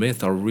these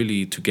myths are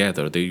really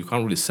together. You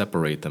can't really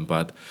separate them.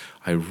 But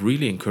I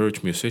really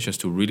encourage musicians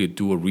to really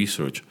do a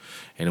research.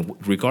 And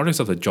regardless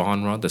of the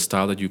genre, the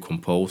style that you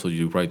compose or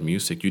you write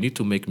music, you need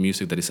to make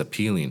music that is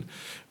appealing,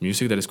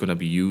 music that is going to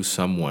be used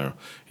somewhere.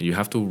 And you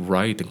have to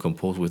write and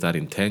compose with that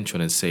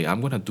intention and say,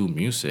 I'm going to do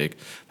music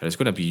that is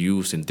going to be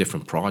used in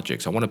different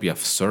projects. I want to be of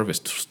service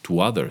to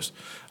others.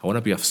 I want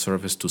to be of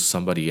service to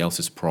somebody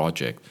else's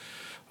project.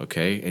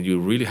 Okay, and you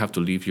really have to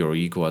leave your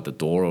ego at the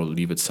door or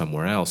leave it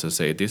somewhere else and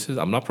say, this is,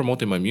 I'm not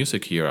promoting my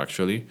music here.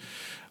 Actually,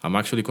 I'm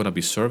actually going to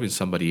be serving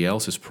somebody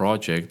else's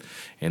project,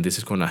 and this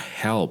is going to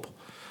help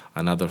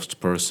another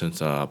person's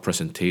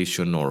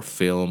presentation or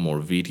film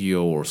or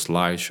video or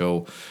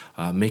slideshow,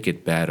 make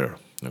it better.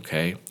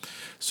 Okay,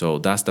 so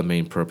that's the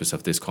main purpose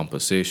of this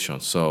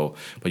composition. So,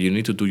 but you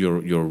need to do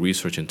your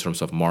research in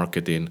terms of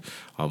marketing,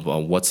 of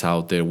what's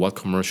out there, what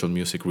commercial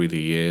music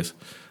really is,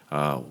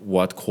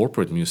 what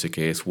corporate music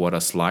is, what a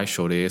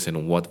slideshow is,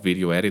 and what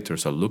video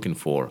editors are looking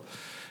for.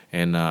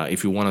 And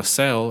if you want to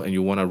sell and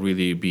you want to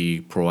really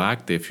be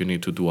proactive, you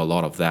need to do a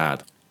lot of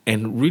that.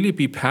 And really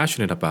be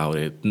passionate about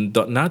it,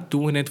 not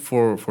doing it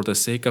for the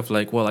sake of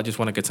like, well, I just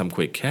want to get some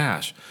quick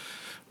cash.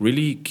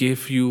 Really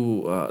give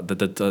you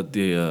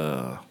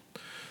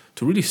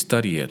to really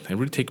study it and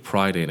really take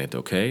pride in it.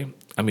 Okay,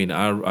 I mean,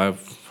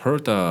 I've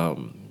heard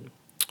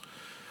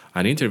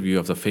an interview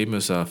of the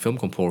famous film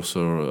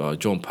composer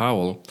John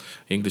Powell,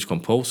 English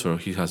composer.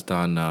 He has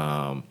done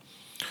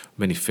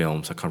many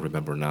films. I can't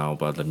remember now,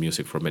 but the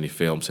music for many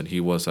films. And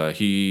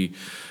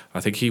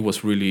I think he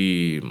was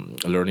really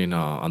learning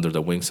under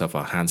the wings of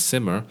Hans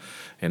Zimmer.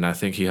 And I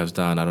think he has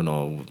done, I don't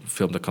know,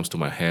 film that comes to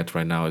my head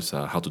right now is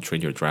How to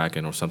Train Your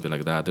Dragon or something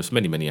like that. There's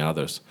many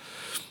others.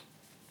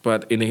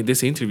 But in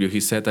this interview, he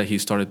said that he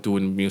started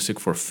doing music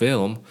for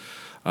film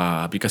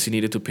because he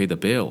needed to pay the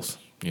bills.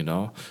 And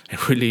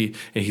really,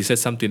 and he said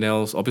something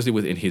else, obviously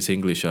within his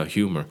English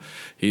humor.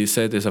 He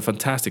said there's a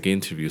fantastic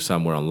interview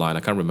somewhere online. I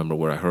can't remember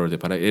where I heard it,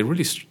 but it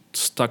really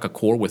stuck a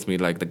chord with me.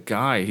 Like the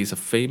guy, he's a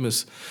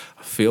famous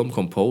film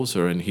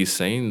composer, and he's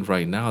saying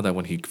right now that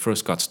when he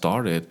first got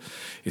started,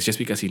 it's just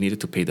because he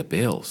needed to pay the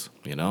bills.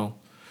 And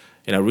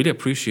I really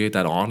appreciate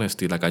that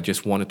honesty. Like I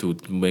just wanted to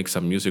make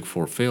some music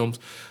for films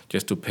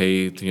just to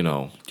pay,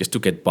 just to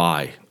get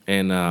by.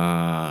 And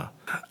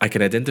I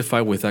can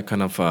identify with that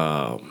kind of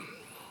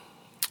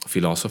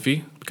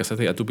philosophy, because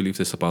I do believe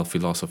this about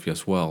philosophy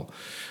as well,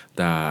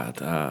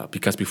 that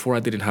because before I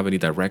didn't have any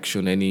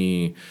direction,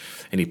 any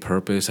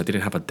purpose. I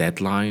didn't have a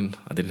deadline.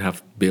 I didn't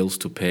have bills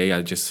to pay.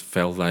 I just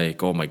felt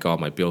like, oh my God,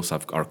 my bills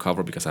are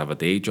covered because I have a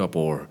day job.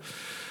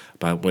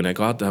 But when I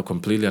got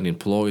completely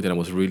unemployed and I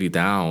was really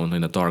down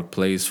in a dark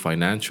place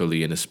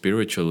financially and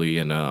spiritually,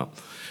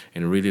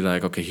 and really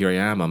like, okay, here I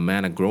am,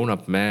 a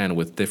grown-up man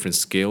with different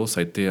skills.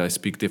 I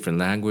speak different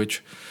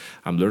language.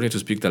 I'm learning to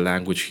speak the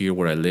language here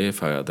where I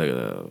live.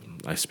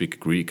 I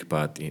speak Greek,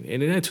 but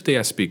today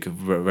I speak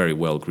very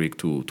well Greek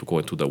to go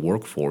into the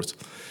workforce.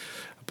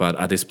 But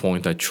at this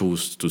point, I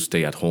choose to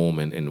stay at home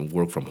and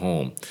work from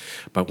home.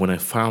 But when I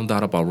found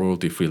out about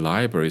royalty-free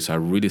libraries, I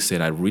really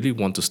said, I really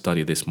want to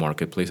study this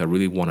marketplace. I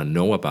really want to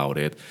know about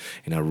it.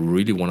 And I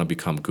really want to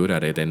become good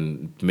at it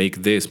and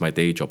make this my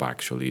day job,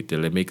 actually.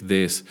 Make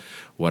this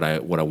what I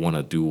want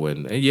to do.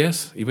 And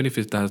yes, even if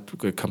it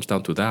comes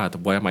down to that,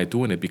 why am I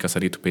doing it? Because I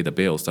need to pay the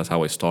bills. That's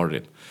how I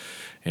started.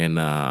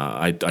 And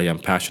I am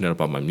passionate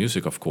about my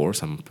music, of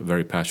course. I'm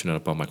very passionate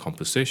about my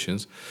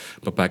compositions.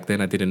 But back then,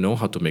 I didn't know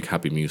how to make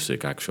happy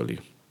music, actually.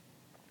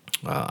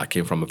 I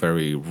came from a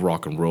very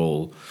rock and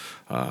roll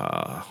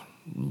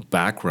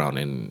background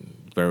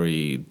and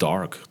very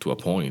dark to a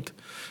point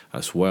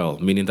as well,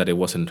 meaning that it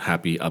wasn't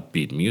happy,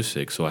 upbeat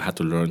music. So I had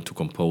to learn to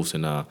compose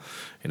in a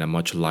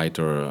much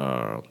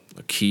lighter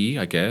key,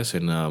 I guess,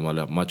 and a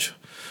much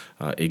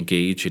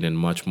engaging and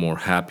much more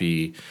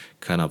happy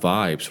kind of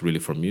vibes really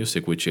for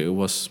music, which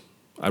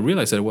I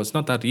realized that it was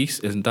not that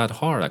easy, isn't that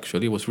hard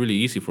actually. It was really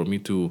easy for me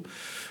to,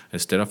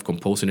 instead of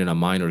composing in a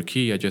minor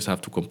key, I just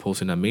have to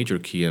compose in a major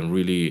key and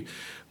really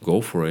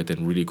go for it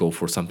and really go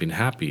for something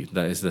happy.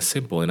 That is the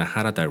simple. And I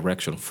had a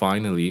direction.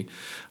 Finally,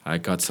 I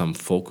got some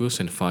focus,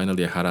 and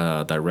finally I had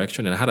a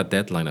direction, and I had a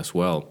deadline as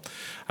well.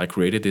 I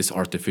created these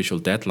artificial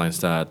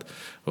deadlines that,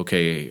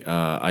 okay,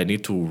 I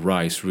need to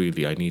rise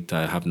really.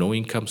 I have no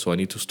income, so I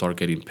need to start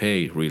getting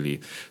paid really.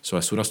 So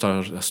as soon as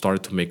I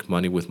started to make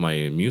money with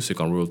my music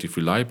on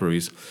royalty-free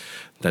libraries,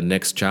 the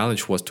next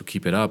challenge was to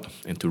keep it up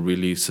and to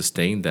really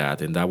sustain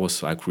that. And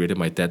I created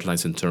my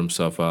deadlines in terms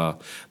of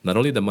not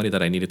only the money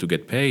that I needed to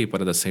get paid,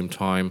 but at the same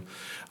time,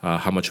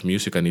 how much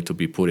music I need to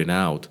be putting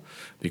out.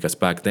 Because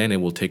back then,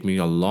 it will take me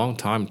a long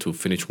time to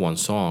finish one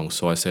song.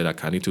 So I said,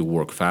 I need to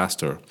work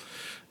faster.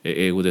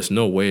 There's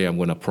no way I'm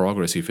going to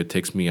progress if it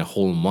takes me a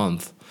whole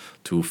month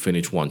to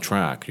finish one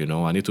track.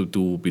 I need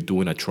to be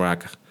doing a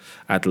track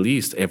at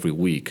least every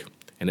week.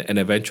 And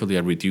eventually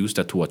I reduced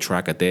that to a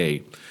track a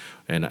day.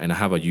 and I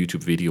have a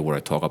YouTube video where I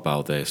talk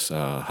about this,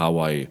 how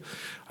I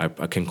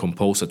can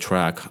compose a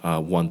track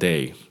one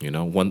day.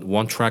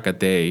 One track a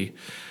day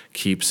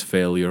keeps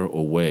failure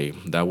away.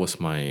 That was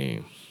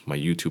my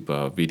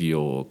YouTube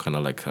video, kind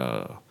of like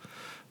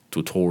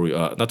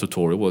tutorial, not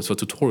tutorial. Well, it's a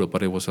tutorial,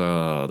 but it was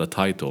the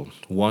title.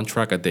 One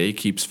track a day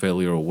keeps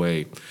failure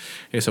away.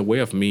 It's a way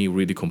of me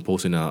really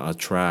composing a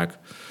track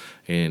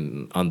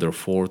in under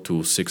 4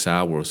 to 6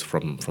 hours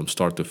from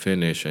start to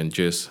finish, and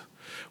just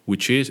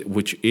which is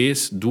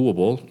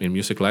doable in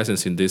music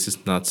licensing. This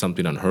is not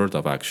something unheard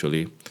of,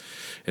 actually,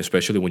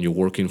 especially when you're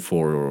working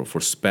for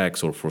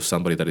specs or for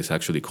somebody that is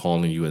actually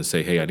calling you and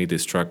say, hey, I need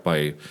this track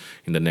by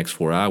in the next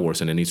 4 hours,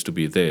 and it needs to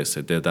be this.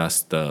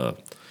 That's the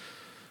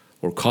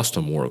or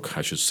custom work,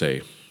 I should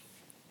say.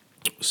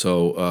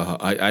 So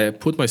I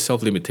put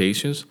myself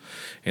limitations,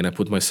 and I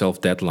put myself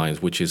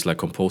deadlines, which is like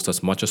compose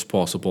as much as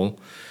possible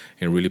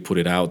and really put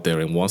it out there.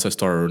 And once I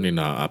start earning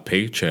a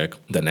paycheck,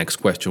 the next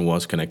question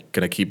was, can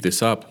I keep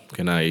this up?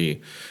 Can I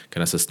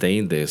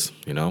sustain this?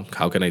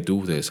 How can I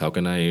do this? How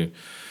can I?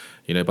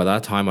 By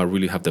that time, I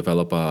really have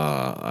developed,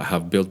 I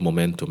have built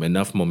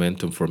enough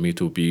momentum for me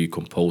to be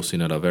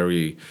composing at a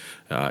very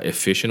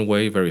efficient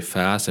way, very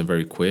fast and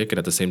very quick. And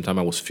at the same time,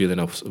 I was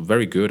feeling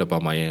very good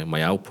about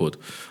my output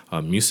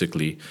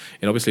musically.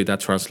 And obviously, that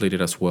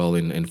translated as well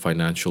in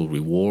financial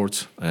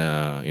rewards,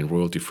 in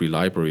royalty-free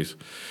libraries.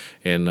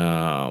 And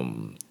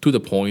to the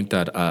point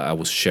that I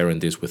was sharing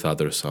this with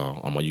others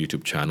on my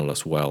YouTube channel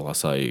as well,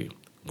 as I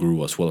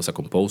grew as well as a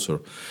composer.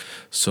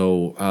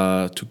 So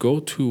to go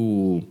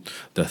to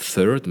the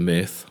third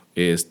myth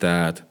is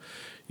that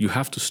you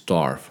have to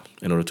starve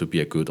in order to be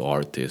a good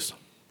artist.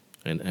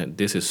 And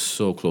this is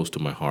so close to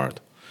my heart.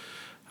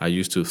 I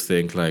used to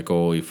think like,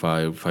 oh, if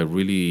I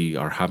really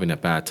are having a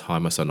bad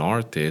time as an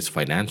artist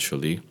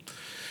financially,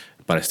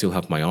 but I still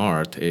have my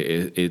art,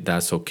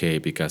 that's okay,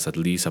 because at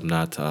least I'm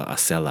not a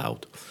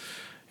sellout.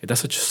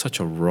 That's such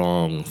a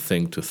wrong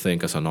thing to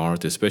think as an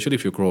artist, especially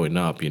if you're growing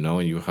up,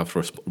 and you have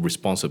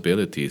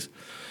responsibilities.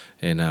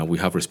 And we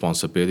have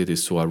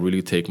responsibilities, so I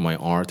really take my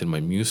art and my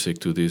music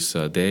to this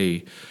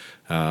day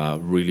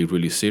really,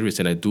 really serious.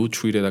 And I do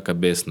treat it like a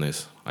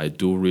business. I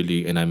do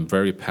really, and I'm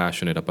very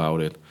passionate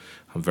about it.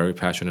 I'm very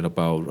passionate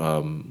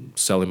about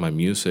selling my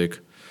music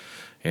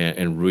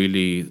and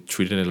really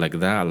treating it like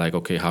that. Like,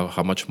 okay,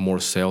 how much more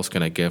sales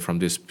can I get from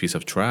this piece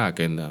of track?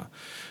 And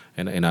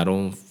I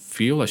don't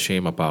feel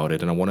ashamed about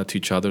it. And I want to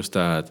teach others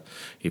that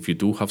if you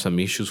do have some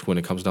issues when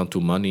it comes down to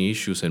money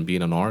issues and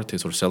being an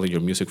artist or selling your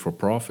music for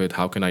profit,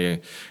 how can I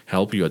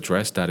help you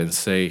address that and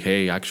say,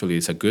 hey, actually,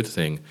 it's a good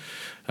thing.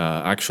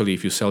 Actually,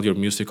 if you sell your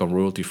music on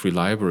royalty-free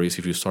libraries,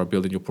 if you start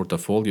building your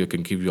portfolio, it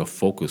can give you a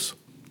focus,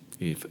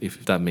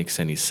 if that makes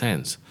any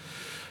sense.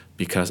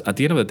 Because at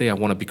the end of the day, I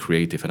want to be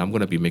creative, and I'm going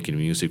to be making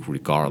music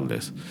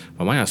regardless.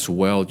 I might as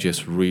well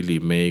just really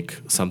make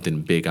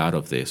something big out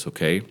of this,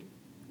 okay?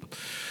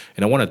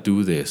 And I want to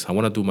do this. I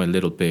want to do my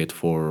little bit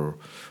for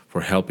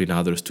helping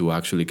others to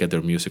actually get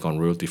their music on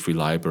royalty-free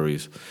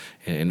libraries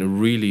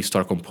and really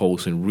start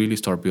composing, really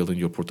start building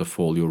your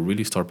portfolio,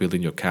 really start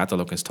building your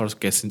catalog, and start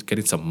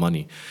getting some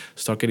money,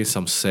 start getting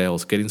some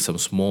sales, getting some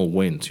small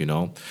wins,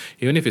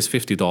 Even if it's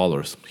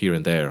 $50 here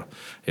and there,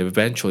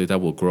 eventually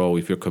that will grow.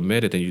 If you're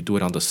committed and you do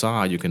it on the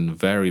side, you can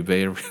very,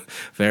 very,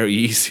 very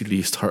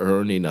easily start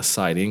earning a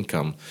side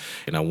income.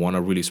 And I want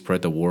to really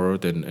spread the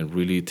word and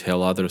really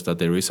tell others that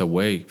there is a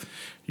way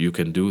you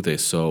can do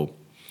this. So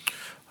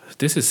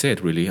this is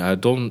it, really. I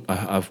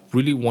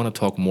really want to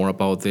talk more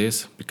about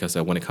this because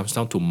when it comes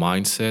down to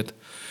mindset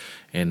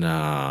and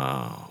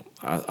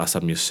as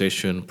a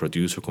musician,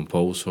 producer,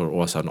 composer,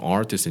 or as an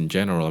artist in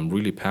general, I'm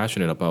really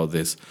passionate about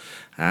this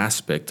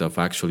aspect of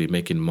actually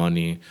making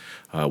money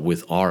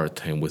with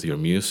art and with your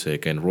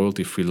music. And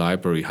royalty-free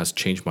library has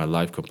changed my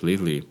life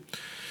completely.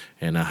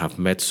 And I have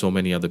met so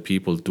many other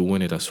people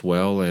doing it as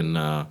well.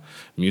 And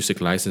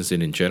music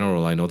licensing in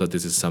general, I know that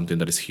this is something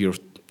that is here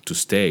to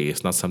stay.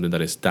 It's not something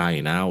that is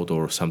dying out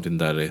or something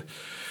that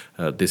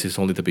this is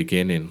only the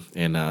beginning.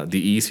 And the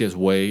easiest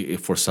way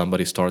for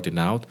somebody starting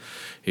out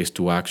is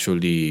to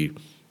actually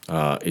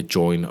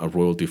join a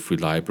royalty-free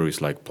libraries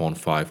like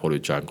Pond5, Audio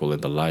Jungle,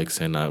 and the likes.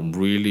 And I'm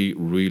really,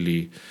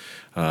 really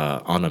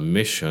on a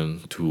mission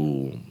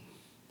to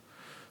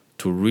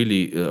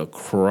really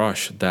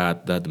crush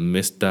that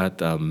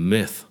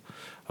myth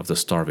of the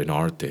starving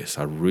artist.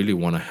 I really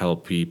want to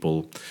help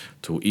people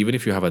to, even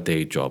if you have a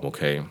day job,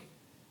 okay,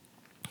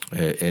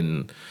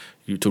 and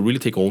you, to really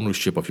take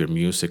ownership of your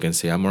music and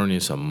say, I'm earning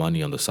some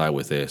money on the side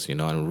with this.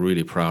 I'm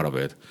really proud of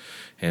it,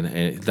 and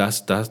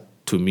that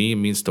to me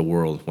means the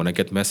world. When I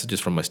get messages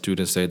from my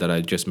students say that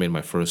I just made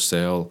my first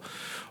sale,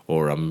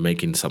 or I'm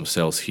making some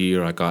sales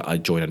here, I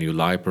joined a new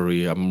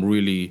library. I'm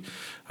really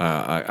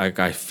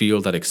I feel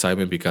that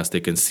excitement because they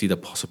can see the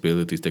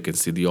possibilities, they can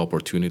see the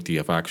opportunity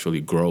of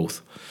actually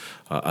growth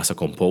as a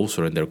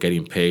composer, and they're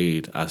getting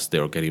paid as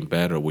they're getting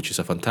better, which is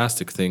a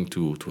fantastic thing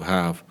to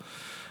have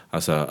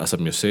as a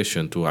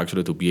musician, to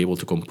actually to be able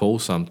to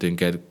compose something,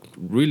 get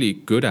really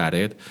good at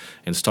it,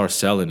 and start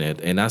selling it.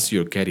 And as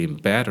you're getting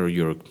better,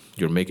 you're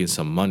making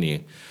some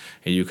money,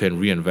 and you can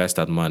reinvest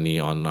that money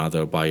on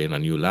either buying a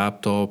new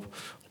laptop,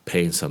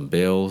 paying some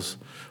bills.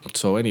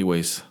 So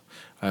anyways,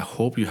 I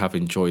hope you have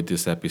enjoyed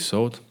this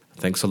episode.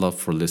 Thanks a lot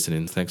for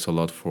listening. Thanks a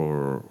lot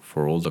for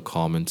all the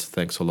comments.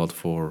 Thanks a lot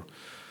for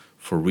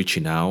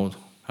reaching out.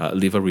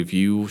 Leave a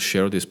review,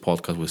 share this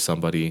podcast with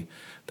somebody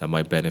that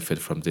might benefit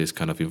from this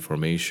kind of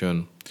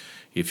information.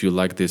 If you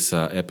like this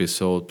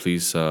episode,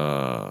 please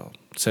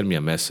send me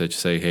a message.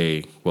 Say,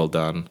 hey, well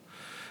done.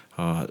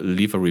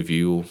 Leave a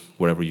review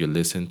wherever you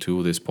listen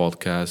to this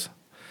podcast.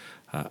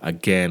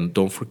 Again,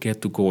 don't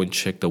forget to go and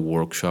check the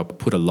workshop.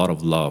 Put a lot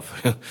of love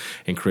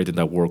in creating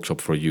that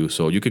workshop for you.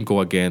 So you can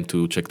go again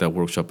to check that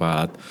workshop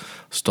at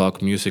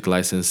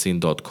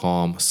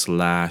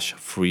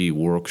stockmusiclicensing.com/free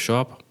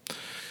workshop.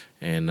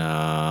 And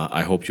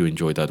I hope you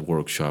enjoyed that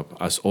workshop.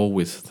 As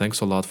always, thanks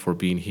a lot for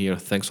being here.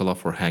 Thanks a lot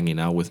for hanging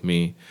out with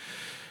me.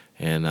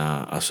 And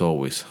as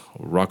always,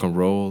 rock and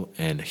roll,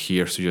 and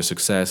here's to your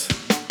success.